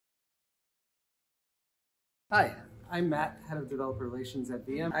Hi, I'm Matt, Head of Developer Relations at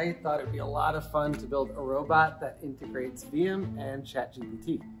Viam. I thought it'd be a lot of fun to build a robot that integrates Viam and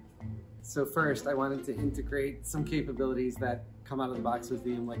ChatGPT. So first, I wanted to integrate some capabilities that come out of the box with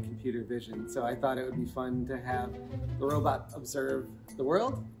Viam, like computer vision. So I thought it would be fun to have the robot observe the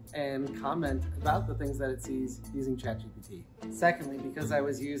world and comment about the things that it sees using ChatGPT. Secondly, because I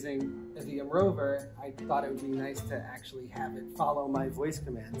was using a Viam rover, I thought it would be nice to actually have it follow my voice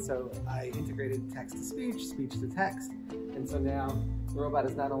command. So I integrated text-to-speech, speech-to-text, and so now the robot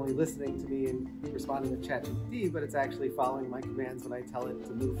is not only listening to me and responding with ChatGPT, but it's actually following my commands when I tell it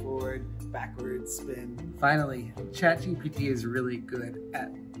to move forward, backwards, spin. Finally, ChatGPT is really good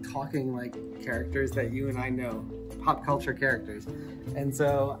at talking like characters that you and I know, pop culture characters. And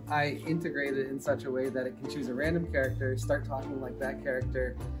so I integrated it in such a way that it can choose a random character, start talking like that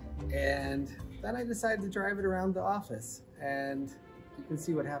character, and then I decided to drive it around the office, and you can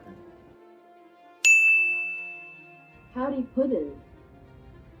see what happened. Howdy Puddin'.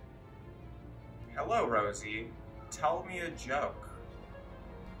 Hello, Rosie. Tell me a joke.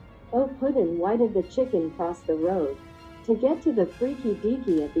 Oh Puddin', why did the chicken cross the road? To get to the freaky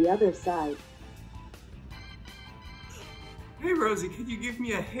deaky at the other side. Hey, Rosie, could you give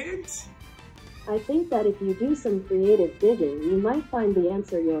me a hint? I think that if you do some creative digging, you might find the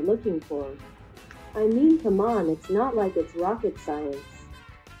answer you're looking for. I mean, come on, it's not like it's rocket science.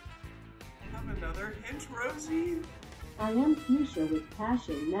 Have another hint, Rosie? I am fuchsia with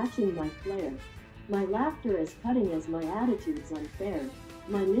passion matching my flair. My laughter as cutting as my attitude's unfair.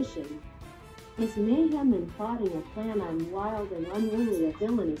 My mission is mayhem and plotting a plan. I'm wild and unruly, a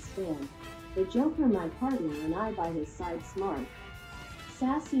villainous fan. The Joker my partner and I by his side smart.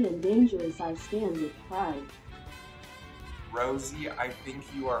 Sassy and dangerous I stand with pride. Rosie, I think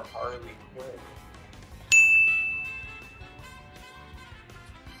you are Harley Quinn.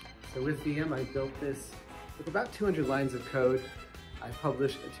 So with Viam, I built this with about 200 lines of code. I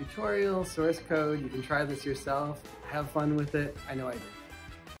published a tutorial, source code. You can try this yourself, have fun with it. I know I did.